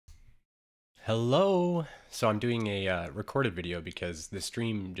Hello. So I'm doing a recorded video because the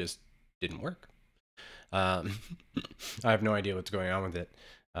stream just didn't work. Um, I have no idea what's going on with it,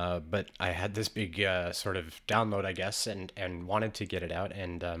 but I had this big sort of download, I guess, and wanted to get it out,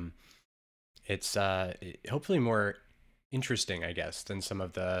 and it's hopefully more interesting, I guess, than some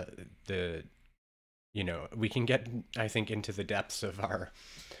of the we can get, I think, into the depths of our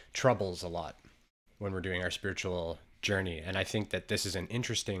troubles a lot when we're doing our spiritual journey, and I think that this is an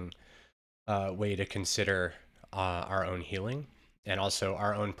interesting way to consider our own healing and also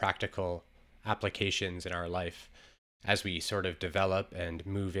our own practical applications in our life as we sort of develop and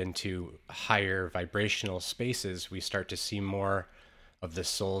move into higher vibrational spaces. We start to see more of the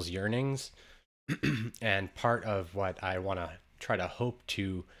soul's yearnings. And part of what I want to try to hope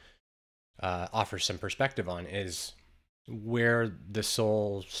to offer some perspective on is where the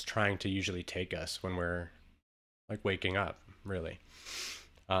soul's trying to usually take us when we're like waking up, really.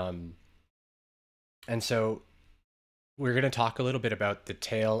 And so we're going to talk a little bit about the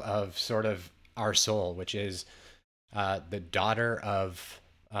tale of sort of our soul, which is the daughter of,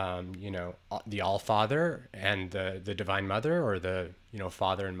 the All-Father and the Divine Mother, or the,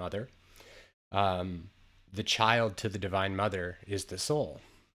 Father and Mother. The child to the Divine Mother is the soul.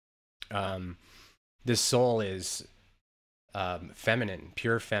 This soul is feminine,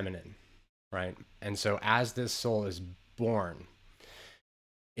 pure feminine, right? And so as this soul is born,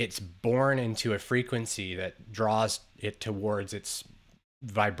 it's born into a frequency that draws it towards its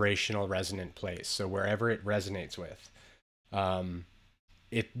vibrational resonant place. So wherever it resonates with,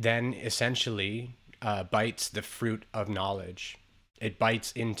 it then essentially bites the fruit of knowledge. It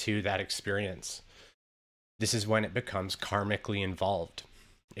bites into that experience. This is when it becomes karmically involved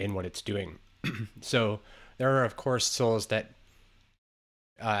in what it's doing. So there are, of course, souls that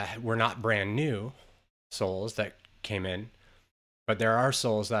were not brand new souls that came in, but there are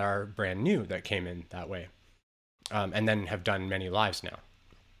souls that are brand new that came in that way, and then have done many lives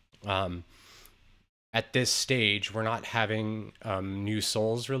now. At this stage, we're not having new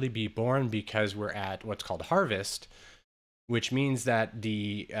souls really be born because we're at what's called harvest, which means that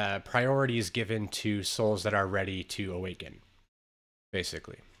the priority is given to souls that are ready to awaken,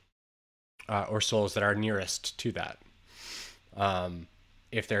 basically, or souls that are nearest to that,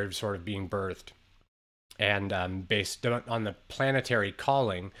 if they're sort of being birthed. And based on the planetary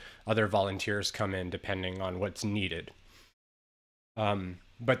calling, other volunteers come in depending on what's needed.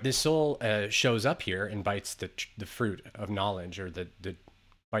 But this soul shows up here and bites the fruit of knowledge, or the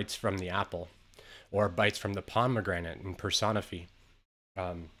bites from the apple, or bites from the pomegranate in Persephone,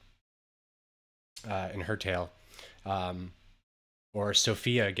 in her tale, or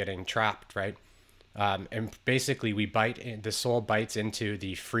Sophia getting trapped, right? And basically, the soul bites into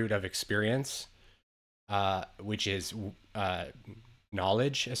the fruit of experience, which is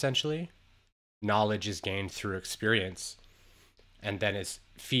knowledge, essentially. Knowledge is gained through experience, and then it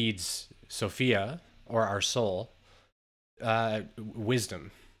feeds Sophia, or our soul,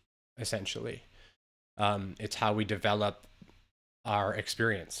 wisdom, essentially. It's how we develop our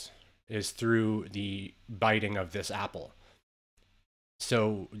experience, is through the biting of this apple.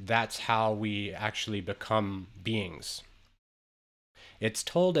 So that's how we actually become beings. It's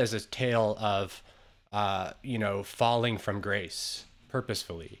told as a tale of falling from grace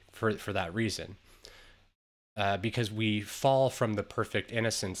purposefully for that reason, because we fall from the perfect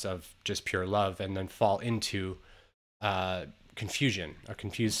innocence of just pure love and then fall into confusion, a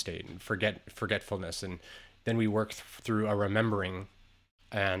confused state, and forgetfulness, and then we work through a remembering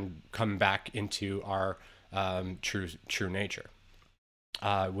and come back into our true nature,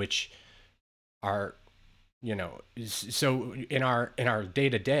 which are, so in our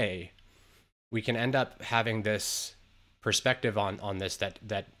day-to-day, we can end up having this perspective on this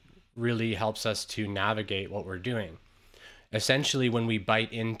that really helps us to navigate what we're doing. Essentially, when we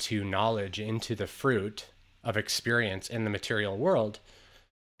bite into knowledge, into the fruit of experience in the material world,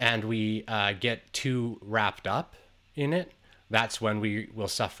 and we get too wrapped up in it, that's when we will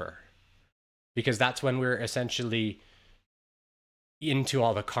suffer. Because that's when we're essentially into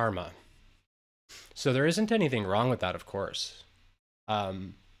all the karma. So there isn't anything wrong with that, of course.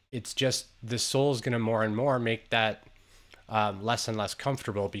 It's just the soul's going to more and more make that less and less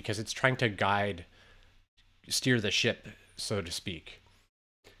comfortable, because it's trying to steer the ship, so to speak.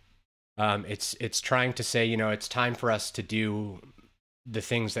 It's trying to say, it's time for us to do the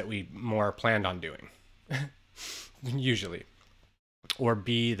things that we more planned on doing, usually, or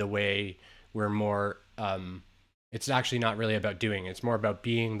be the way we're more. It's actually not really about doing. It's more about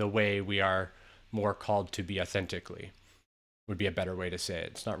being the way we are more called to be authentically, would be a better way to say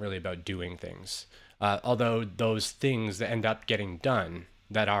it. It's not really about doing things. Although those things that end up getting done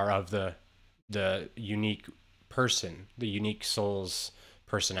that are of the the unique person, the unique soul's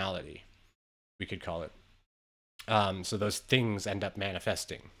personality, we could call it. So those things end up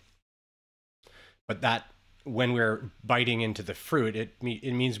manifesting. But that, when we're biting into the fruit, it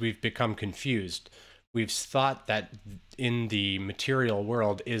means we've become confused. We've thought that in the material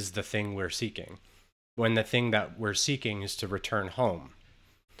world is the thing we're seeking, when the thing that we're seeking is to return home,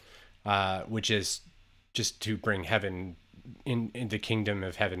 which is just to bring heaven in the kingdom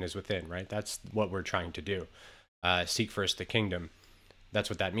of heaven is within, right? That's what we're trying to do. Seek first the kingdom. That's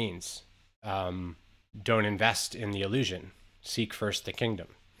what that means. Don't invest in the illusion. Seek first the kingdom.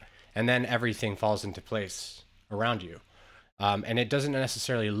 And then everything falls into place around you. And it doesn't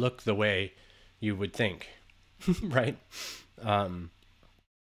necessarily look the way you would think, right?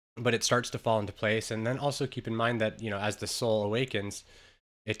 But it starts to fall into place. And then also keep in mind that, as the soul awakens,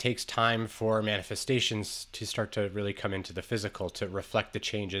 it takes time for manifestations to start to really come into the physical, to reflect the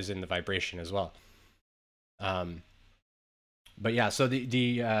changes in the vibration as well. But yeah, so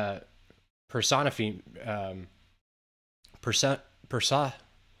the Persephone,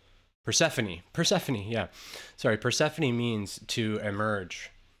 yeah. Sorry, Persephone means to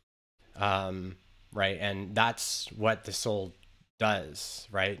emerge, right? And that's what the soul does,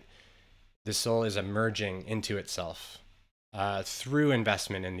 right? The soul is emerging into itself through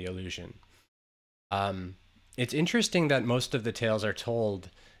investment in the illusion. It's interesting that most of the tales are told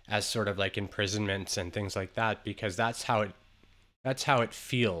as sort of like imprisonments and things like that, because that's how it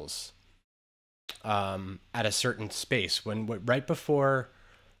feels at a certain space. Right before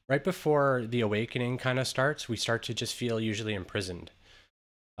the awakening kind of starts, we start to just feel usually imprisoned,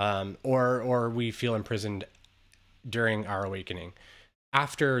 or we feel imprisoned during our awakening.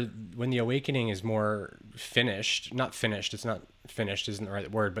 After, when the awakening is more finished, not finished, it's not finished isn't the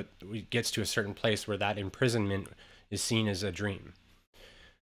right word, but it gets to a certain place where that imprisonment is seen as a dream.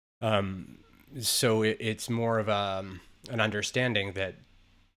 So it's more of an understanding that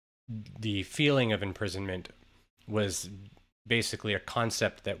the feeling of imprisonment was basically a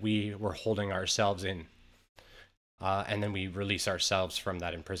concept that we were holding ourselves in, and then we release ourselves from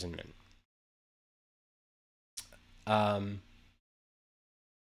that imprisonment.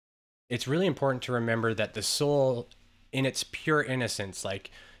 It's really important to remember that the soul, in its pure innocence, like,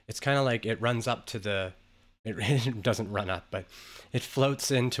 it's kind of like it runs up to it doesn't run up, but it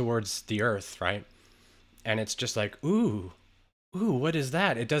floats in towards the earth, right? And it's just like, ooh, what is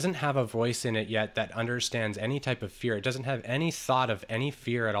that? It doesn't have a voice in it yet that understands any type of fear. It doesn't have any thought of any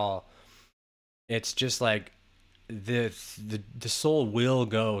fear at all. It's just like the soul will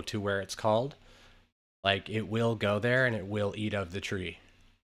go to where it's called. Like, it will go there and it will eat of the tree.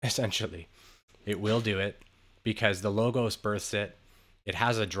 Essentially, it will do it because the Logos births it. It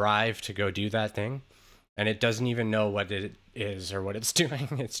has a drive to go do that thing, and it doesn't even know what it is or what it's doing.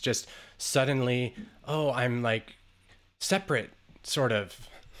 It's just suddenly, oh, I'm like separate, sort of.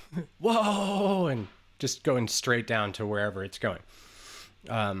 Whoa, and just going straight down to wherever it's going.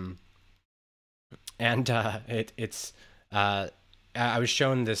 I was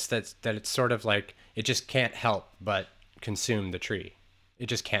shown this, that it's sort of like it just can't help but consume the tree. It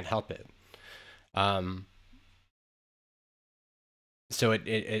just can't help it. So it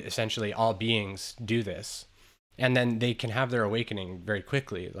essentially, all beings do this, and then they can have their awakening very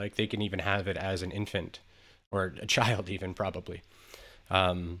quickly. Like, they can even have it as an infant or a child, even, probably.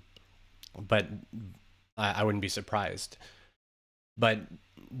 But I wouldn't be surprised. But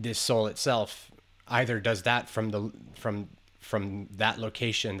this soul itself either does that from that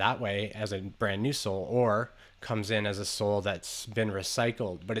location that way as a brand new soul, or comes in as a soul that's been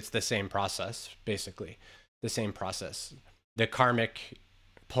recycled. But it's the same process, basically. The same process. The karmic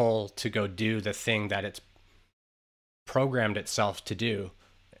pull to go do the thing that it's programmed itself to do,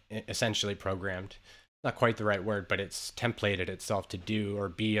 essentially programmed. Not quite the right word, but it's templated itself to do or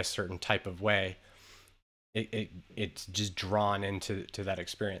be a certain type of way. It's just drawn into that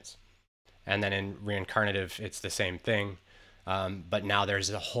experience. And then in reincarnative, it's the same thing. But now there's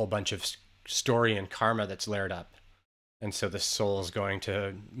a whole bunch of story and karma that's layered up. And so the soul is going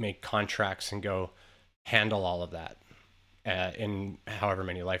to make contracts and go handle all of that in however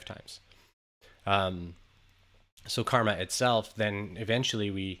many lifetimes. So karma itself, then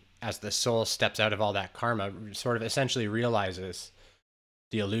eventually as the soul steps out of all that karma, sort of essentially realizes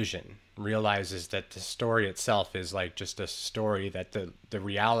the illusion, realizes that the story itself is like just a story, that the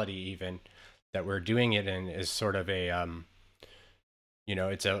reality even that we're doing it in is sort of a,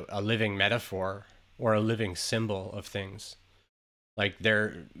 it's a living metaphor or a living symbol of things. Like,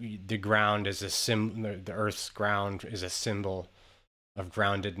 the ground is a symbol, the earth's ground is a symbol of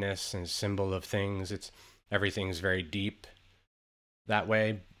groundedness and symbol of things. Everything's very deep that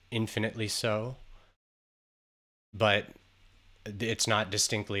way. infinitely so, but it's not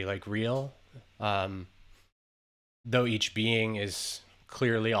distinctly like real. Though each being is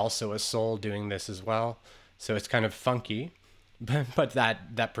clearly also a soul doing this as well. So it's kind of funky, but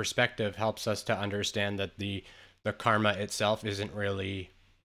that perspective helps us to understand that the karma itself isn't really,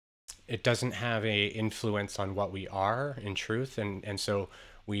 it doesn't have a influence on what we are in truth, and so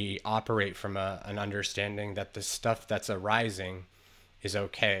we operate from an understanding that the stuff that's arising is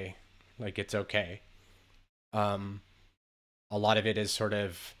okay, like it's okay. A lot of it is sort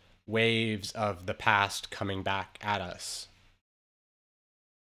of waves of the past coming back at us.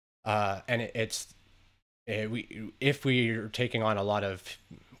 And if we're taking on a lot of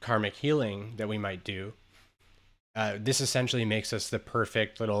karmic healing that we might do, this essentially makes us the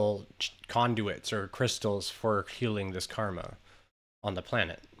perfect little conduits or crystals for healing this karma on the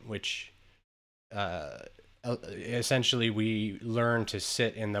planet, which essentially we learn to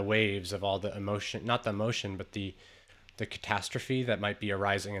sit in the waves of all the emotion, not the emotion, but the catastrophe that might be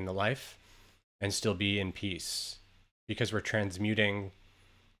arising in the life, and still be in peace, because we're transmuting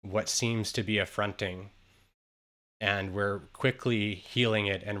what seems to be affronting, and we're quickly healing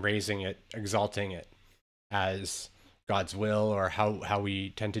it and raising it, exalting it as God's will. Or how we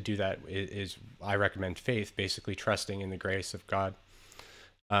tend to do that is I recommend faith, basically trusting in the grace of God.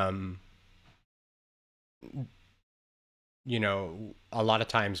 You know, a lot of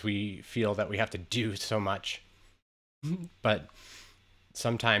times we feel that we have to do so much, but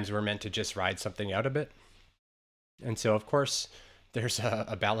sometimes we're meant to just ride something out a bit. And so, of course, there's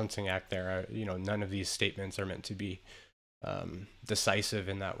a balancing act there. You know, none of these statements are meant to be decisive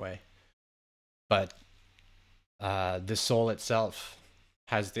in that way. But the soul itself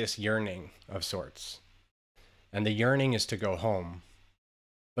has this yearning of sorts. And the yearning is to go home.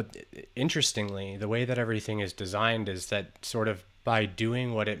 But interestingly, the way that everything is designed is that sort of by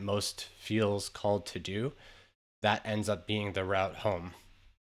doing what it most feels called to do, that ends up being the route home.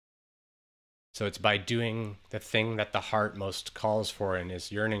 So it's by doing the thing that the heart most calls for and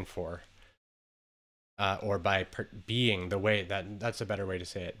is yearning for, or by being the way, that's a better way to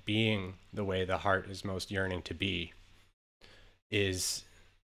say it, being the way the heart is most yearning to be,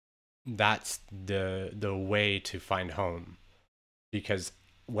 that's the way to find home. Because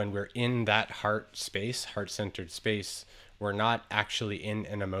when we're in that heart space, heart-centered space, we're not actually in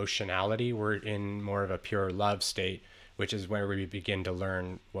an emotionality. We're in more of a pure love state, which is where we begin to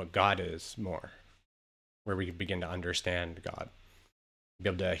learn what God is more, where we begin to understand God, be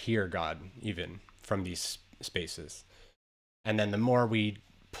able to hear God even from these spaces. And then the more we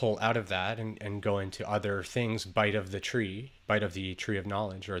pull out of that and go into other things, bite of the tree of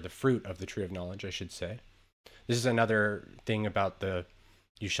knowledge, or the fruit of the tree of knowledge, I should say. This is another thing about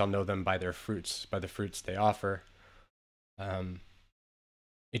you shall know them by their fruits, by the fruits they offer.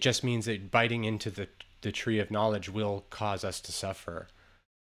 It just means that biting into the tree of knowledge will cause us to suffer.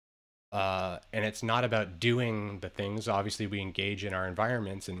 And it's not about doing the things. Obviously, we engage in our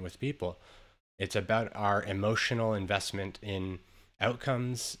environments and with people. It's about our emotional investment in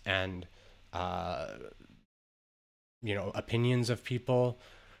outcomes and, opinions of people.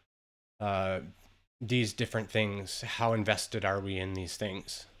 These different things, how invested are we in these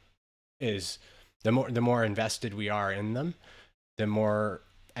things? Is the more invested we are in them, the more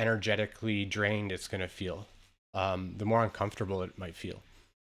energetically drained it's going to feel. The more uncomfortable it might feel.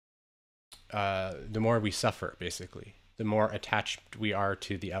 The more we suffer, basically. The more attached we are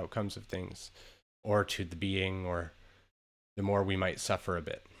to the outcomes of things, or to the being, or the more we might suffer a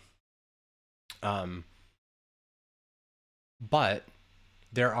bit. But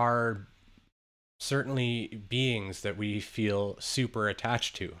there are certainly beings that we feel super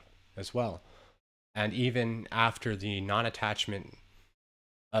attached to as well. And even after the non-attachment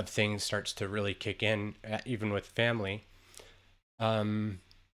of things starts to really kick in, even with family,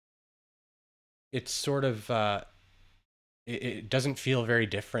 it's sort of, it doesn't feel very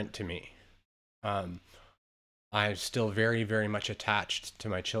different to me. I'm still very, very much attached to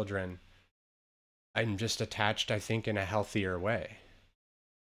my children. I'm just attached, I think, in a healthier way.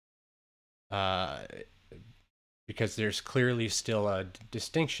 Because there's clearly still a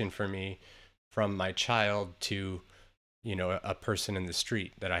distinction for me from my child to, a person in the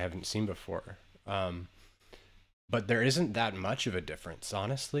street that I haven't seen before. But there isn't that much of a difference,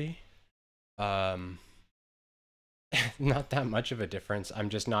 honestly. Not that much of a difference. I'm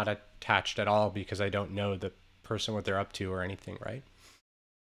just not attached at all because I don't know the person, what they're up to or anything, right?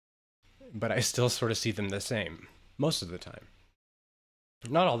 But I still sort of see them the same most of the time.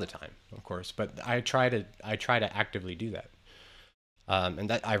 Not all the time, of course, but I try to actively do that. And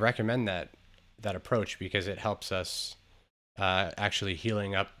that I recommend that approach because it helps us actually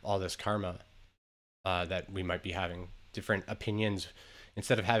healing up all this karma that we might be having. Different opinions.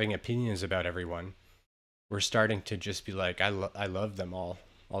 Instead of having opinions about everyone, we're starting to just be like, I love them all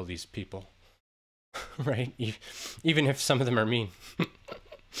these people, right? Even if some of them are mean,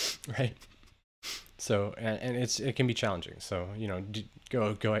 right? So, and it can be challenging. So, you know,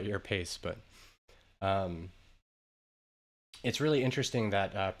 go at your pace. But it's really interesting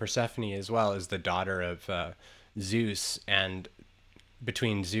that Persephone as well is the daughter of Zeus, and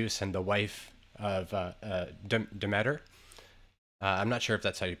between Zeus and the wife of Demeter. I'm not sure if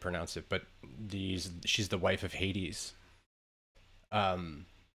that's how you pronounce it, but she's the wife of Hades. And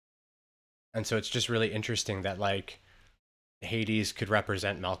so it's just really interesting that like Hades could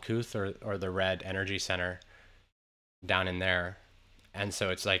represent Malkuth, or the red energy center down in there. And so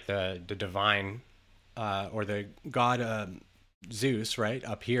it's like the divine or the god Zeus, right,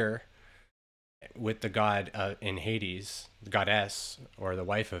 up here with the god in Hades, the goddess or the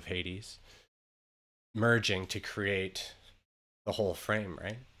wife of Hades, merging to create the whole frame,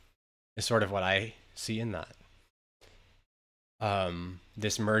 right? Is sort of what I see in that.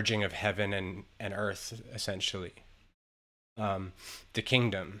 This merging of heaven and earth, essentially. The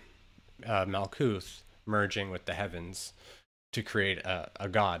kingdom, Malkuth, merging with the heavens to create a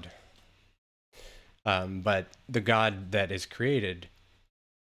god. But the god that is created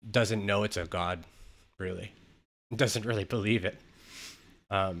doesn't know it's a god, really. Doesn't really believe it.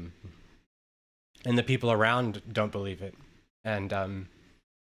 And the people around don't believe it. And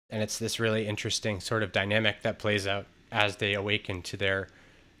it's this really interesting sort of dynamic that plays out as they awaken to their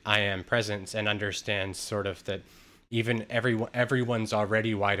I am presence and understand sort of that even everyone's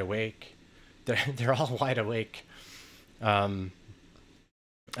already wide awake. They're all wide awake. At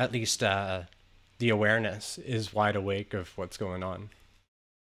least the awareness is wide awake of what's going on.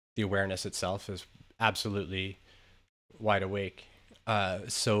 The awareness itself is absolutely wide awake.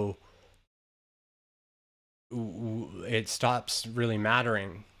 So it stops really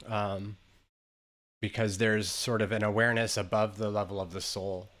mattering because there's sort of an awareness above the level of the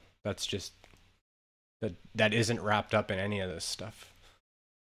soul that's just that isn't wrapped up in any of this stuff.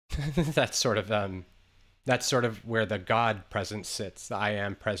 That's sort of where the God presence sits. The I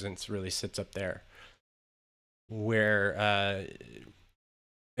am presence really sits up there, where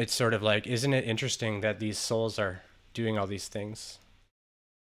it's sort of like, isn't it interesting that these souls are doing all these things?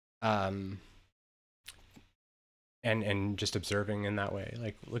 And just observing in that way.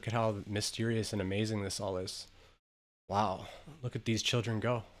 Like, look at how mysterious and amazing this all is. Wow, look at these children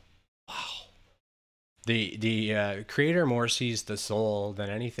go. Wow. The creator more sees the soul than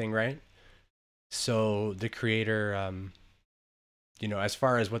anything, right? So the creator, you know, as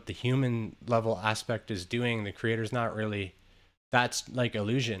far as what the human level aspect is doing, the creator's not really, that's like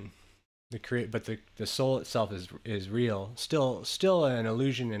illusion. But the soul itself is real. Still an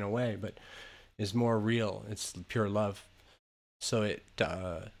illusion in a way, but is more real. It's pure love. So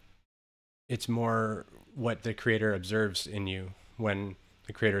it's more what the creator observes in you when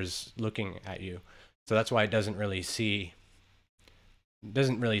the creator's looking at you. So that's why it doesn't really see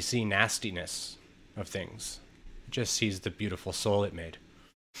nastiness of things. It just sees the beautiful soul it made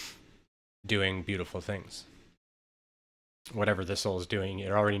doing beautiful things. Whatever the soul is doing,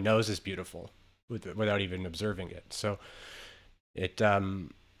 it already knows is beautiful without even observing it. So it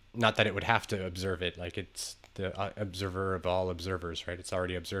not that it would have to observe it, like it's the observer of all observers, right? It's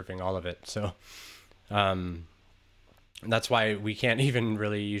already observing all of it. So that's why we can't even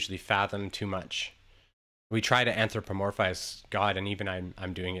really usually fathom too much. We try to anthropomorphize God, and even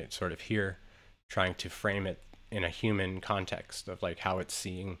I'm doing it sort of here, trying to frame it in a human context of like how it's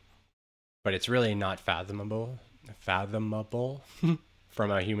seeing, but it's really not fathomable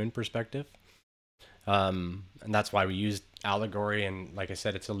from a human perspective. And that's why we use allegory, and like I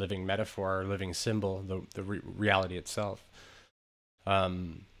said, it's a living metaphor, a living symbol, the reality itself.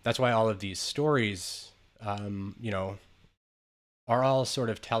 That's why all of these stories, you know, are all sort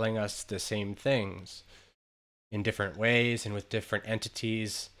of telling us the same things in different ways and with different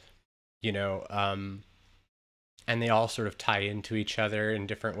entities, you know, and they all sort of tie into each other in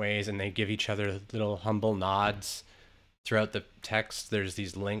different ways, and they give each other little humble nods throughout the text. There's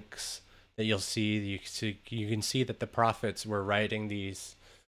these links that you'll see. You can see that the prophets were writing these,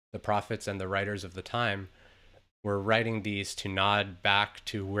 the prophets and the writers of the time were writing these to nod back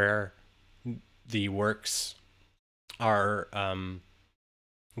to where the works are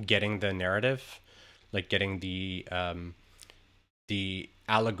getting the narrative, like getting the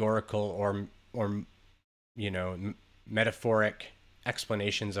allegorical or you know, metaphoric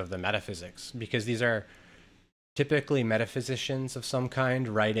explanations of the metaphysics, because these are typically metaphysicians of some kind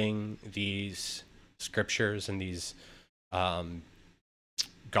writing these scriptures and these um,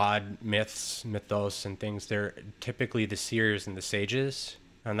 God myths, mythos, and things. They're typically the seers and the sages,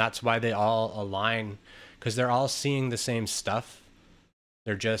 and that's why they all align, because they're all seeing the same stuff.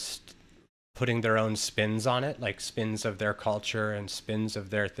 They're just putting their own spins on it, like spins of their culture and spins of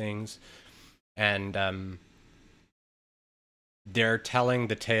their things, and they're telling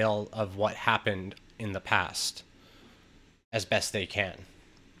the tale of what happened in the past as best they can.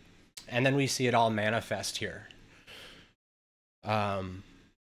 And then we see it all manifest here. And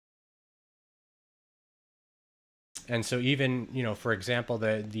so even, you know, for example,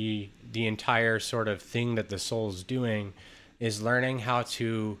 the entire sort of thing that the soul's doing is learning how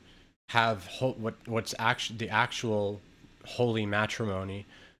to have what's actually the actual holy matrimony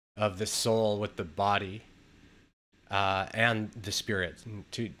of the soul with the body and the spirit,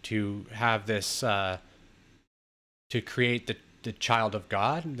 to have this to create the child of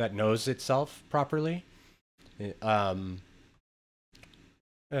God that knows itself properly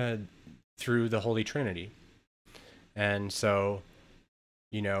through the Holy Trinity. And so,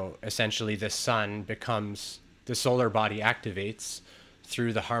 you know, essentially the sun becomes, the solar body activates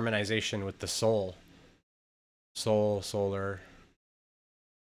through the harmonization with the soul. Solar,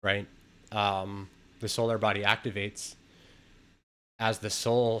 right? The solar body activates as the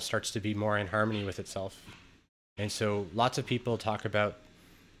soul starts to be more in harmony with itself. And so lots of people talk about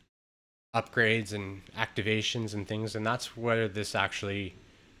upgrades and activations and things, and that's where this actually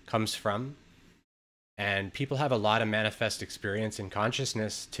comes from. And people have a lot of manifest experience in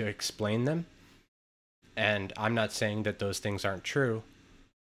consciousness to explain them. And I'm not saying that those things aren't true,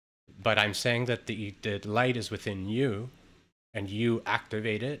 but I'm saying that the light is within you, and you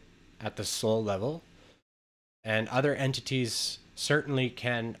activate it at the soul level. And other entities certainly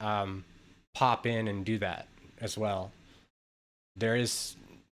can pop in and do that as well. There is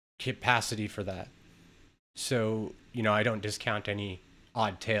capacity for that. So, you know, I don't discount any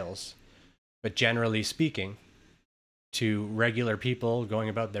odd tales. But generally speaking, to regular people going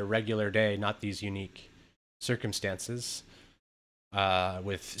about their regular day, not these unique circumstances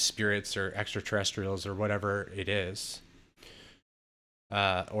with spirits or extraterrestrials or whatever it is,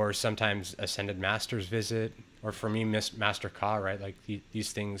 or sometimes ascended masters visit, or for me, Master Ka, right? Like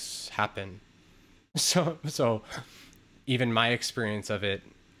these things happen. So even my experience of it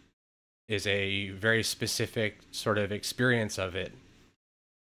is a very specific sort of experience of it.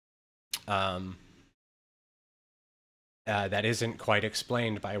 That isn't quite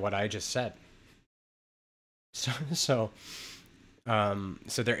explained by what I just said. So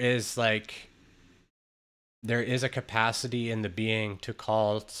there is a capacity in the being to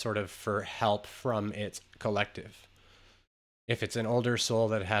call sort of for help from its collective. If it's an older soul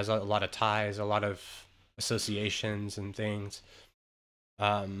that has a lot of ties, a lot of associations and things,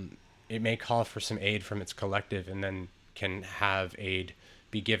 it may call for some aid from its collective, and then can have aid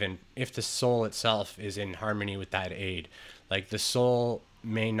be given if the soul itself is in harmony with that aid. Like the soul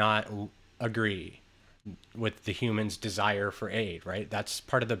may not agree with the human's desire for aid, right? That's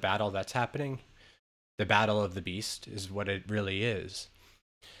part of the battle that's happening. The battle of the beast is what it really is.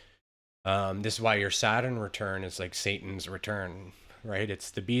 This is why your Saturn return is like Satan's return, right?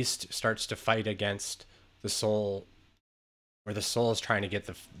 It's the beast starts to fight against the soul, where the soul is trying to get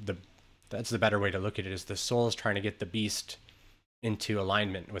that's the better way to look at it, is the soul is trying to get the beast into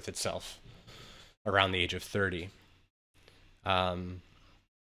alignment with itself around the age of 30. And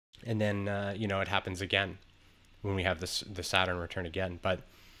then, you know, it happens again when we have the Saturn return again. But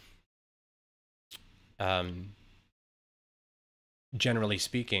generally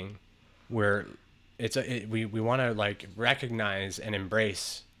speaking, we want to like recognize and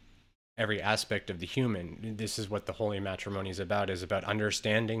embrace every aspect of the human. This is what the holy matrimony is about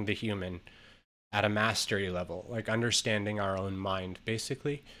understanding the human at a mastery level. Like understanding our own mind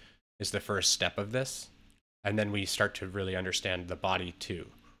basically is the first step of this, and then we start to really understand the body too.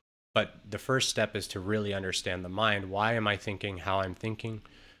 But the first step is to really understand the mind. Why am I thinking how I'm thinking?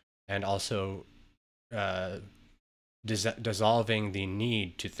 And also dissolving the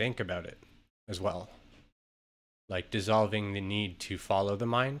need to think about it as well. Like dissolving the need to follow the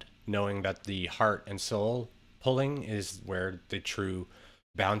mind, knowing that the heart and soul pulling is where the true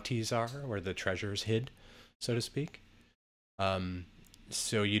bounties are, where the treasures hid, so to speak.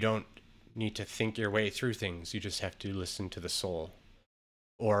 So you don't need to think your way through things. You just have to listen to the soul,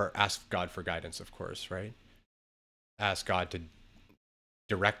 or ask God for guidance, of course, right? Ask God to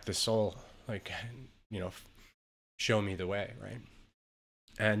direct the soul, like, you know, show me the way, right?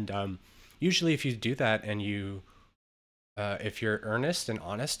 And usually if you do that, and you if you're earnest and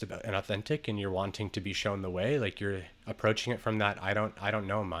honest about and authentic, and you're wanting to be shown the way, like you're approaching it from that I don't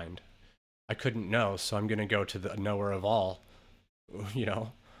know mind. I couldn't know, so I'm going to go to the knower of all. You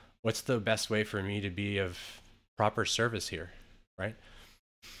know, what's the best way for me to be of proper service here, right?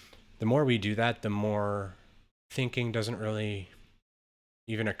 The more we do that, the more thinking doesn't really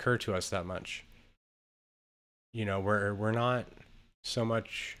even occur to us that much. You know, we're not so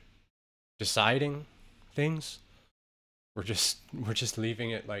much deciding things. We're just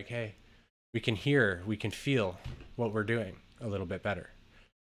leaving it like, hey, we can hear, we can feel what we're doing a little bit better.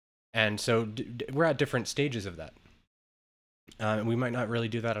 And so we're at different stages of that. We might not really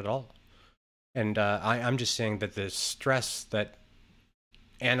do that at all. And I'm just saying that the stress that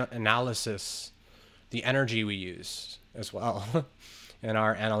analysis, the energy we use as well in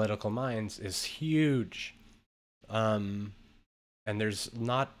our analytical minds is huge. And there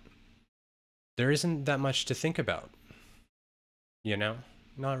isn't that much to think about, you know,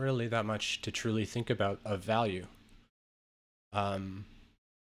 not really that much to truly think about of value.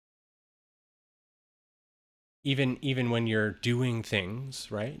 Even when you're doing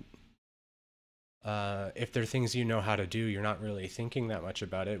things, right? If there are things you know how to do, you're not really thinking that much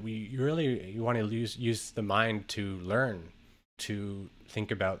about it. You want to use the mind to learn, to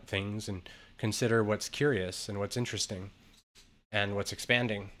think about things and consider what's curious and what's interesting and what's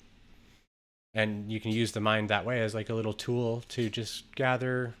expanding. And you can use the mind that way as like a little tool to just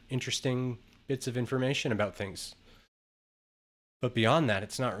gather interesting bits of information about things. But beyond that,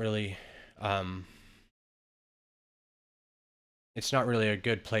 it's not really a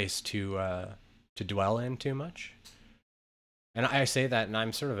good place to dwell in too much. And I say that, and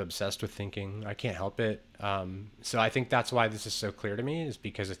I'm sort of obsessed with thinking. I can't help it. So I think that's why this is so clear to me, is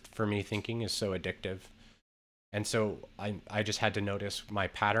because for me, thinking is so addictive. And so I just had to notice my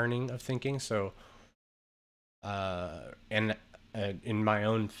patterning of thinking. So, in my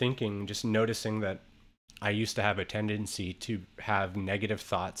own thinking, just noticing that I used to have a tendency to have negative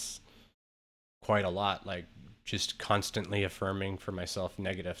thoughts quite a lot, like just constantly affirming for myself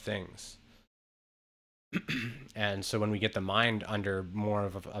negative things. And so when we get the mind under more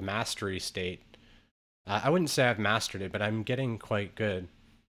of a mastery state, I wouldn't say I've mastered it, but I'm getting quite good.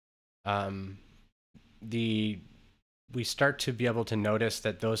 We start to be able to notice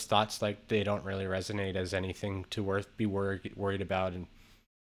that those thoughts, like, they don't really resonate as anything to be worried about, and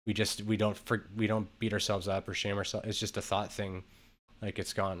we don't beat ourselves up or shame ourselves. It's just a thought thing, like,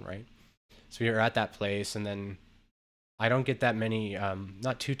 it's gone, right? So you're at that place, and then I don't get that many,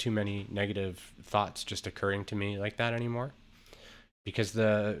 not too many negative thoughts just occurring to me like that anymore, because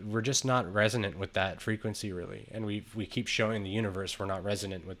we're just not resonant with that frequency, really. And we keep showing the universe we're not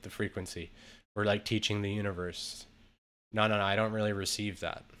resonant with the frequency. We're like teaching the universe, no, I don't really receive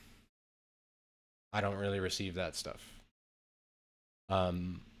that. I don't really receive that stuff.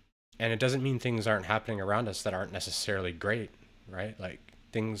 And it doesn't mean things aren't happening around us that aren't necessarily great, right? Like,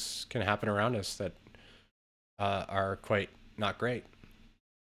 things can happen around us that are quite not great.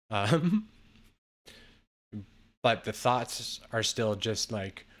 But the thoughts are still just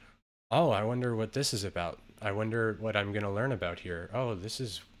like, oh, I wonder what this is about. I wonder what I'm going to learn about here. Oh, this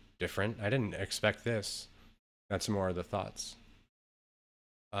is different. I didn't expect this. That's more of the thoughts.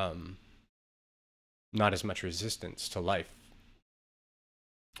 Not as much resistance to life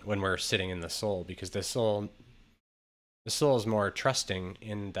when we're sitting in the soul, because the soul is more trusting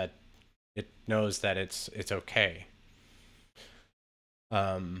in that it knows that it's okay.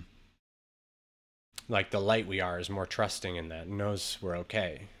 Like the light we are is more trusting in that, knows we're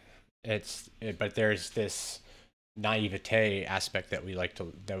okay. But there's this naivete aspect that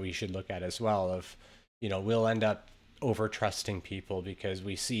we should look at as well, of, you know, we'll end up over trusting people because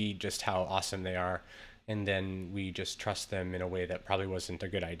we see just how awesome they are, and then we just trust them in a way that probably wasn't a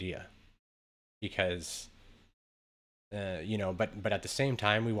good idea, because you know, but at the same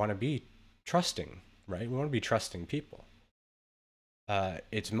time, we want to be trusting, right? We want to be trusting people.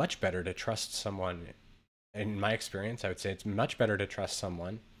 It's much better to trust someone. In my experience, I would say it's much better to trust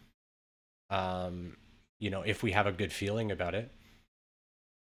someone, you know, if we have a good feeling about it,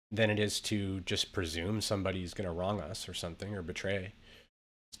 than it is to just presume somebody's going to wrong us or something, or betray.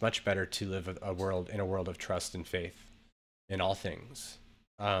 It's much better to live in a world of trust and faith in all things.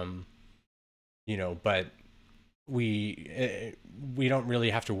 You know, but we don't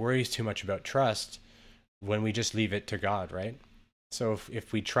really have to worry too much about trust when we just leave it to God, right? So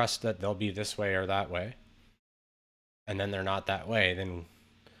if we trust that they'll be this way or that way, and then they're not that way, then,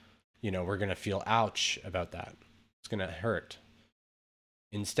 you know, we're going to feel ouch about that. It's going to hurt.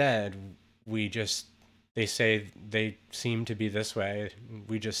 Instead, they say they seem to be this way.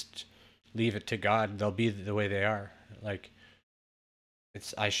 We just leave it to God. They'll be the way they are. Like,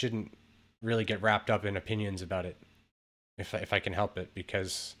 I shouldn't really get wrapped up in opinions about it if I can help it,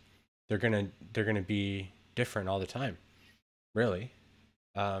 because they're gonna be different all the time, really.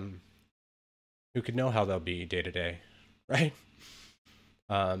 Who could know how they'll be day to day, right?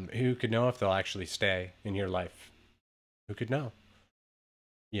 Who could know if they'll actually stay in your life? Who could know?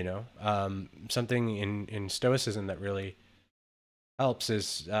 Something in Stoicism that really helps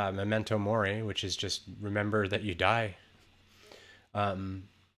is memento mori, which is just remember that you die.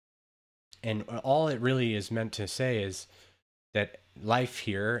 And all it really is meant to say is that life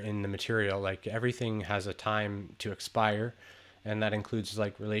here in the material, like everything has a time to expire, and that includes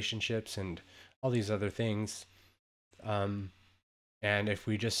like relationships and all these other things. And if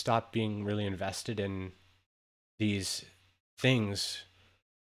we just stop being really invested in these things,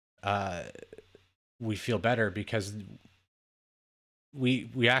 we feel better, because we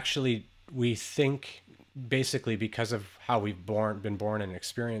think, basically because of how we've been born and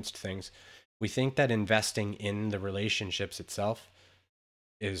experienced things, we think that investing in the relationships itself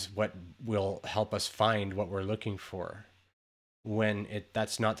is what will help us find what we're looking for, when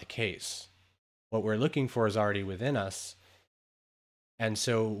that's not the case. What we're looking for is already within us. And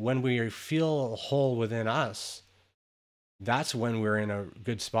so when we feel whole within us, that's when we're in a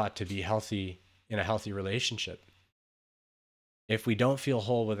good spot to be healthy, in a healthy relationship. If we don't feel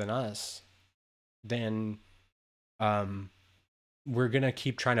whole within us, then we're going to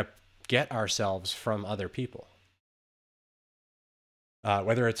keep trying to get ourselves from other people.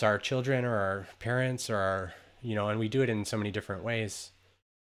 Whether it's our children or our parents or our, and we do it in so many different ways.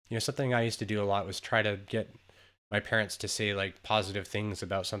 Something I used to do a lot was try to get my parents to say like positive things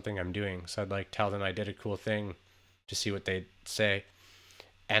about something I'm doing. So I'd like tell them I did a cool thing to see what they'd say.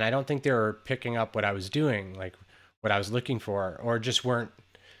 And I don't think they were picking up what I was doing, like what I was looking for, or just weren't.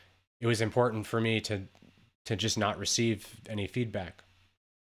 It was important for me to just not receive any feedback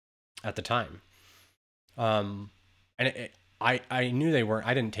at the time. And I knew they weren't.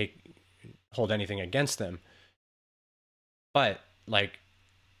 I didn't hold anything against them, but like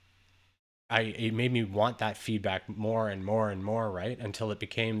it made me want that feedback more and more and more, right? Until it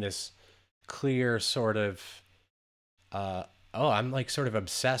became this clear sort of, I'm like sort of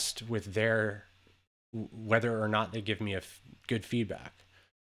obsessed with whether or not they give me good feedback.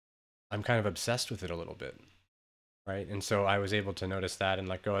 I'm kind of obsessed with it a little bit, right? And so I was able to notice that and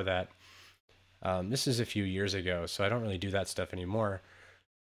let go of that. This is a few years ago, so I don't really do that stuff anymore.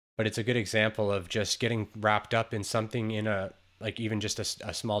 But it's a good example of just getting wrapped up in something like even just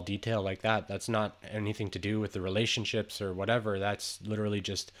a small detail like that. That's not anything to do with the relationships or whatever. That's literally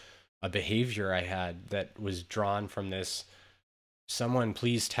just a behavior I had that was drawn from this, someone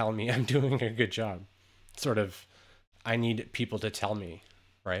please tell me I'm doing a good job. Sort of, I need people to tell me,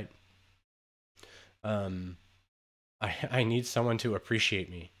 right? I need someone to appreciate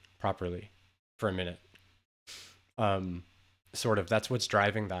me properly for a minute. Sort of, that's what's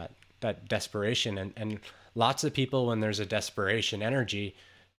driving that desperation. And lots of people, when there's a desperation energy,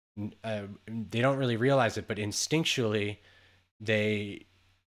 they don't really realize it, but instinctually they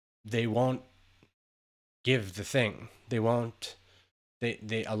won't give the thing. They won't,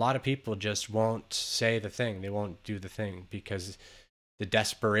 a lot of people just won't say the thing. They won't do the thing because the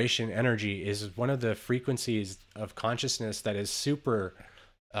desperation energy is one of the frequencies of consciousness that is super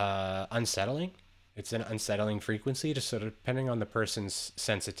unsettling. It's an unsettling frequency, so depending on the person's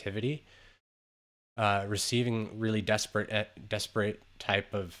sensitivity, receiving really desperate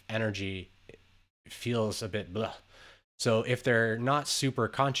type of energy feels a bit blah. So if they're not super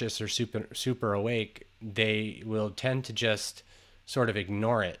conscious or super awake, they will tend to just sort of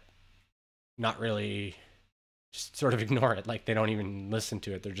ignore it. Not really, just sort of ignore it. Like they don't even listen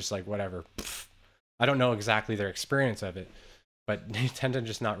to it. They're just like, whatever. Pfft. I don't know exactly their experience of it, but they tend to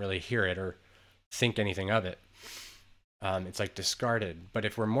just not really hear it or think anything of it. It's like discarded. But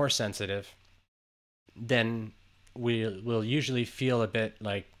if we're more sensitive, then we'll usually feel a bit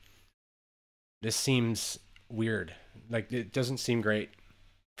like this seems weird. Like it doesn't seem great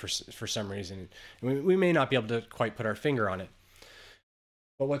for some reason. We may not be able to quite put our finger on it.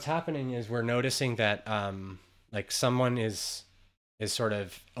 But what's happening is we're noticing that like someone is sort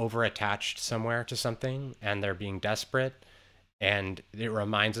of over attached somewhere to something, and they're being desperate, and it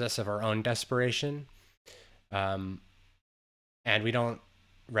reminds us of our own desperation. And we don't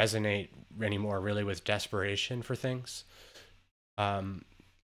resonate anymore really with desperation for things.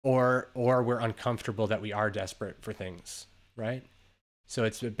 Or we're uncomfortable that we are desperate for things, right? So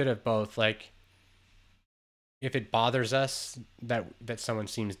it's a bit of both. Like if it bothers us that someone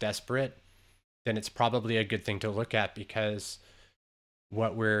seems desperate, then it's probably a good thing to look at, because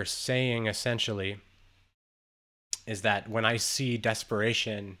what we're saying essentially is that when I see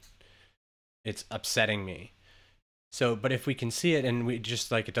desperation, it's upsetting me. So, but if we can see it and we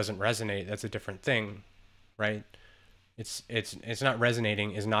just like it doesn't resonate, that's a different thing, right? It's not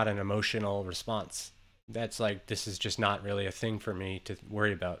resonating is not an emotional response. That's like, this is just not really a thing for me to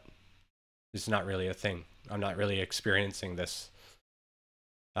worry about. It's not really a thing. I'm not really experiencing this.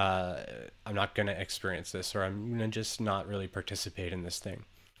 I'm not going to experience this, or I'm going to just not really participate in this thing.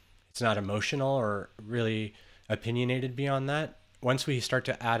 It's not emotional or really opinionated beyond that. Once we start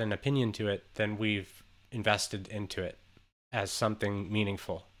to add an opinion to it, then we've invested into it as something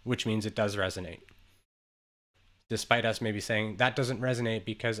meaningful, which means it does resonate. Despite us maybe saying that doesn't resonate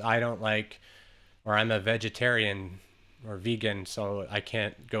because I don't like, or I'm a vegetarian or vegan, so I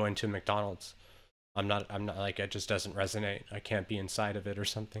can't go into McDonald's. I'm not like, it just doesn't resonate. I can't be inside of it or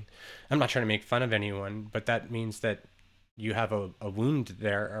something. I'm not trying to make fun of anyone, but that means that you have a wound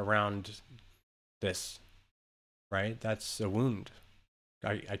there around this, right? That's a wound.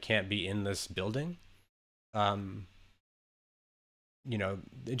 I can't be in this building. You know,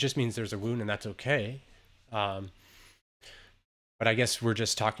 it just means there's a wound, and that's okay. But I guess we're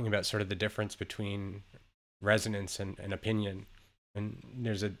just talking about sort of the difference between resonance and opinion. And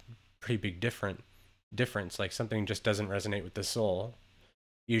there's a pretty big difference. Like something just doesn't resonate with the soul.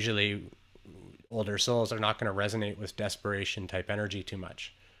 Usually older souls are not going to resonate with desperation type energy too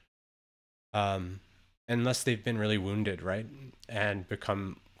much. Unless they've been really wounded, right? And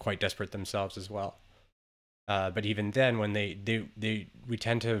become quite desperate themselves as well. But even then, when we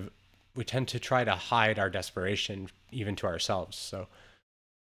tend to try to hide our desperation even to ourselves. So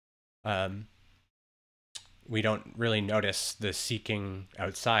we don't really notice the seeking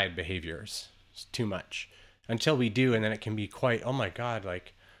outside behaviors too much until we do, and then it can be quite, oh my God,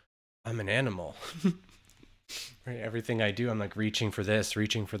 like I'm an animal. Right? Everything I do, I'm like reaching for this,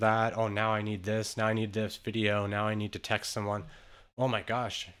 reaching for that. Oh, now I need this. Now I need this video. Now I need to text someone. Oh my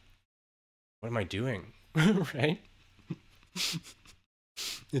gosh, what am I doing? Right?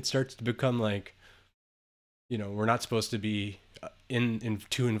 It starts to become like, you know, we're not supposed to be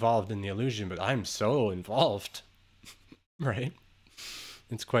too involved in the illusion, but I'm so involved. Right?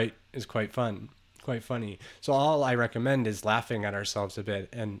 It's quite fun, quite funny. So all I recommend is laughing at ourselves a bit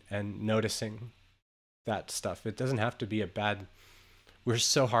and noticing that stuff. It doesn't have to be a bad, we're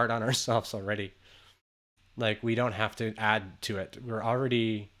so hard on ourselves already. Like we don't have to add to it. We're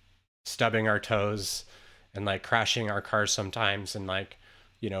already stubbing our toes and like crashing our cars sometimes, and like,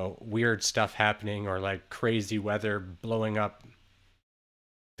 you know, weird stuff happening, or like crazy weather blowing up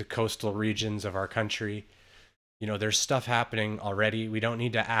the coastal regions of our country. You know, there's stuff happening already. We don't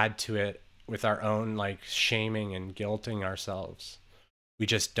need to add to it with our own like shaming and guilting ourselves. We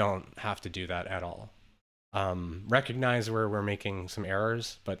just don't have to do that at all. Recognize where we're making some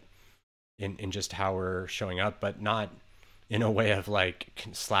errors, but in just how we're showing up, but not in a way of like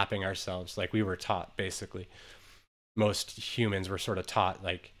slapping ourselves like we were taught. Basically, most humans were sort of taught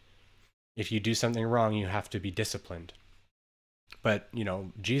like, if you do something wrong, you have to be disciplined. But, you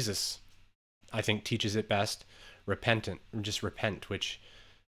know, Jesus, I think, teaches it best. Just repent, which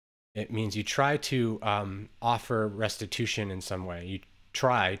it means you try to offer restitution in some way. You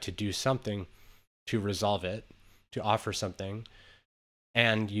try to do something to resolve it, to offer something,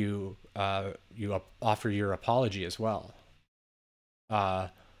 and you offer your apology as well. And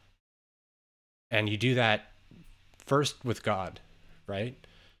you do that first with God, right?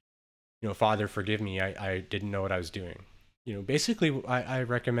 You know, Father, forgive me. I didn't know what I was doing. You know, basically, I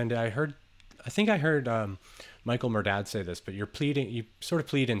recommend it. I think I heard Michael Murdad say this, but you sort of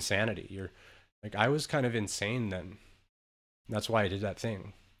plead insanity. You're like, I was kind of insane then. That's why I did that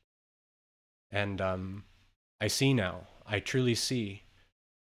thing. And I see now. I truly see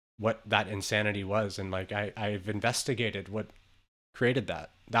what that insanity was, and like I've investigated what created that.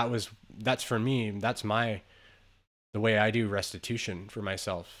 That's for me. That's the way I do restitution for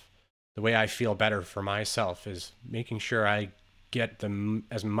myself. The way I feel better for myself is making sure I get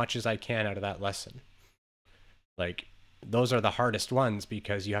as much as I can out of that lesson. Like, those are the hardest ones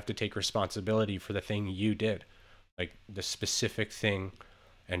because you have to take responsibility for the thing you did, like the specific thing,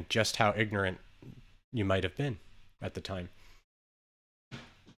 and just how ignorant you might have been at the time.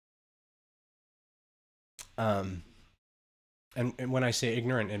 And when I say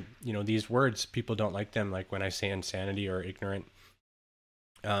ignorant, and you know, these words, people don't like them. Like when I say insanity or ignorant,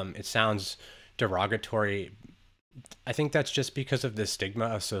 it sounds derogatory. I think that's just because of the stigma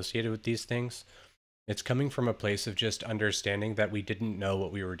associated with these things. It's coming from a place of just understanding that we didn't know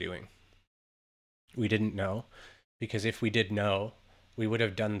what we were doing. We didn't know, because if we did know, we would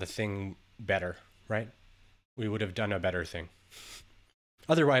have done the thing better, right? We would have done a better thing.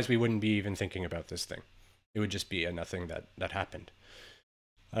 Otherwise, we wouldn't be even thinking about this thing. It would just be a nothing that happened.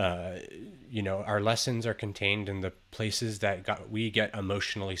 You know, our lessons are contained in the places that we get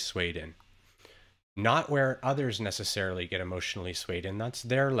emotionally swayed in, not where others necessarily get emotionally swayed in. That's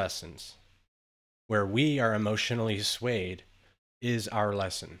their lessons. Where we are emotionally swayed is our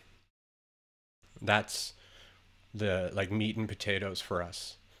lesson. That's the like meat and potatoes for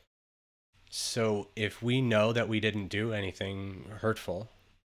us. So if we know that we didn't do anything hurtful,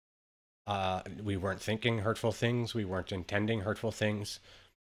 we weren't thinking hurtful things, we weren't intending hurtful things,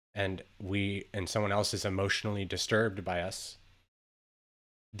 and someone else is emotionally disturbed by us,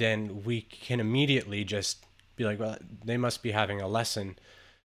 then we can immediately just be like, well, they must be having a lesson.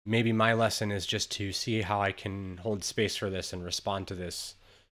 Maybe my lesson is just to see how I can hold space for this and respond to this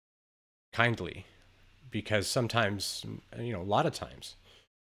kindly. Because sometimes, you know, a lot of times,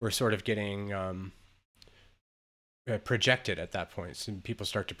 we're sort of getting projected at that point. So people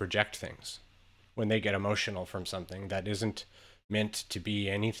start to project things when they get emotional from something that isn't meant to be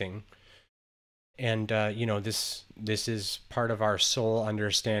anything. And you know, this is part of our soul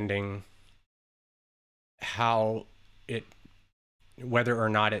understanding how it, whether or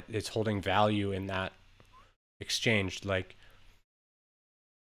not it's holding value in that exchange. Like,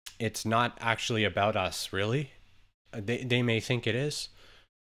 it's not actually about us, really. They may think it is,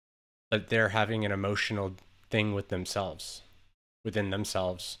 but they're having an emotional thing with themselves, within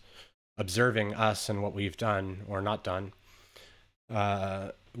themselves, observing us and what we've done or not done,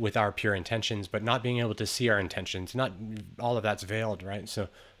 with our pure intentions, but not being able to see our intentions. Not all of that's veiled, right? So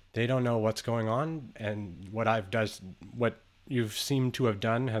they don't know what's going on, and what you've seemed to have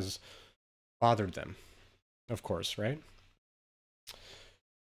done has bothered them, of course, right?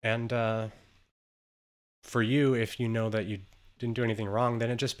 And for you, if you know that you didn't do anything wrong,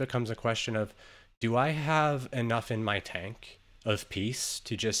 then it just becomes a question of, do I have enough in my tank of peace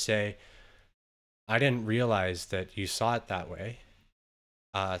to just say, I didn't realize that you saw it that way.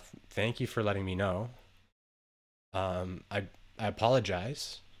 Thank you for letting me know. I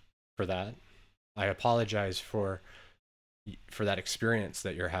apologize for that. I apologize for that experience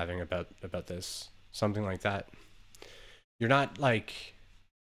that you're having about this. Something like that. You're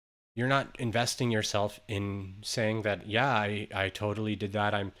not investing yourself in saying that, yeah, I totally did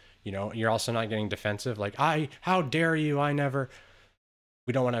that. You know, you're also not getting defensive. Like, how dare you? I never.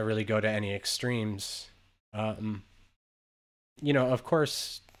 We don't want to really go to any extremes. You know, of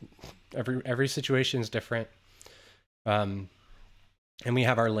course, every situation is different. And we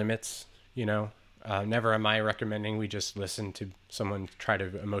have our limits, you know. Never am I recommending we just listen to someone try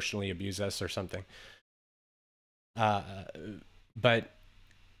to emotionally abuse us or something. But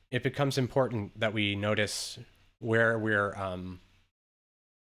it becomes important that we notice where we're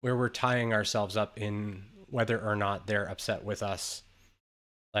tying ourselves up in whether or not they're upset with us.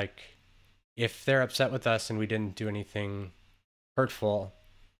 Like, if they're upset with us and we didn't do anything hurtful,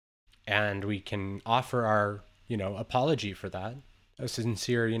 and we can offer our, you know, apology for that, a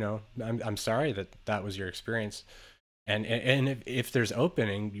sincere, you know, I'm sorry that was your experience. And if there's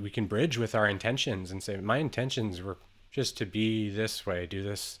opening, we can bridge with our intentions and say, my intentions were just to be this way, do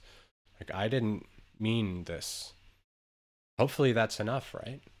this. Like, I didn't mean this. Hopefully that's enough,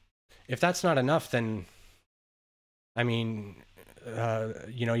 right? If that's not enough, then, I mean,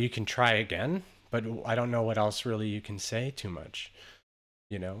 you know, you can try again, but I don't know what else really you can say too much.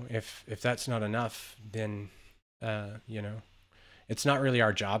 You know, if that's not enough, then, you know, it's not really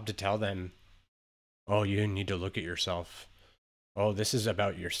our job to tell them, oh, you need to look at yourself. Oh, this is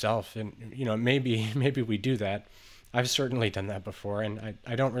about yourself. And, you know, maybe we do that. I've certainly done that before, and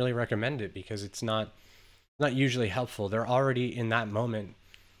I don't really recommend it because it's not usually helpful. They're already in that moment.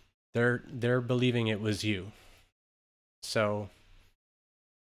 They're believing it was you. So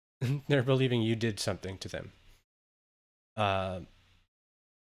they're believing you did something to them.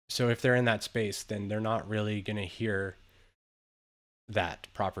 So if they're in that space, then they're not really going to hear that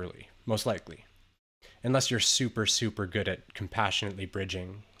properly, most likely. Unless you're super, super good at compassionately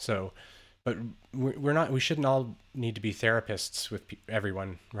bridging. So, but we shouldn't all need to be therapists with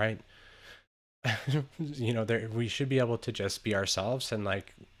everyone, right? You know, we should be able to just be ourselves, and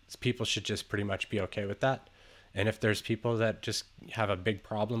like, people should just pretty much be okay with that. And if there's people that just have a big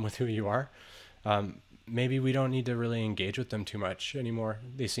problem with who you are, maybe we don't need to really engage with them too much anymore.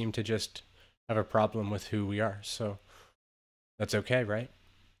 They seem to just have a problem with who we are. So that's okay, right?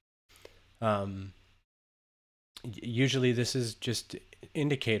 Usually this is just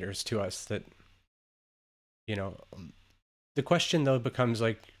indicators to us that, you know, the question though becomes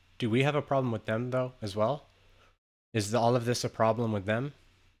like, do we have a problem with them though as well? Is all of this a problem with them?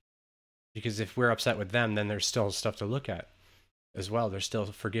 Because if we're upset with them, then there's still stuff to look at as well. There's still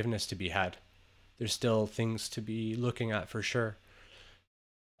forgiveness to be had. There's still things to be looking at for sure.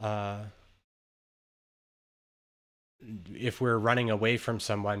 if we're running away from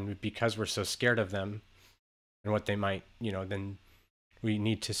someone because we're so scared of them and what they might, then we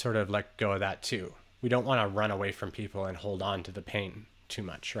need to sort of let go of that too. We don't want to run away from people and hold on to the pain too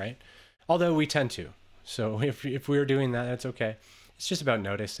much, right? Although we tend to. So if we're doing that, that's okay. It's just about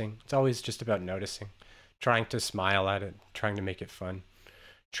noticing. It's always just about noticing, trying to smile at it, trying to make it fun,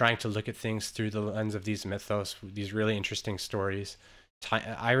 trying to look at things through the lens of these mythos, these really interesting stories.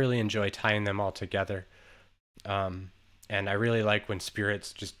 I really enjoy tying them all together. And I really like when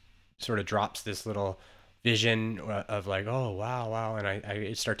spirits just sort of drops this little vision of like, oh, wow. And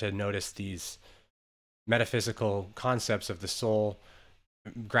I start to notice these metaphysical concepts of the soul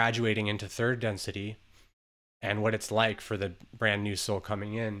graduating into third density and what it's like for the brand new soul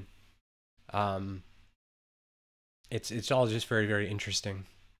coming in. It's all just very, very interesting.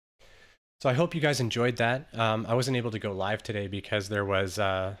 So I hope you guys enjoyed that. I wasn't able to go live today because there was,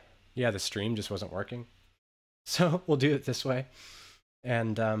 the stream just wasn't working. So we'll do it this way.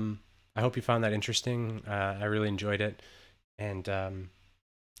 And I hope you found that interesting. I really enjoyed it. And,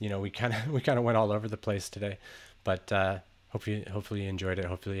 we kind of went all over the place today. But hopefully you enjoyed it.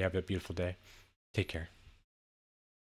 Hopefully you have a beautiful day. Take care.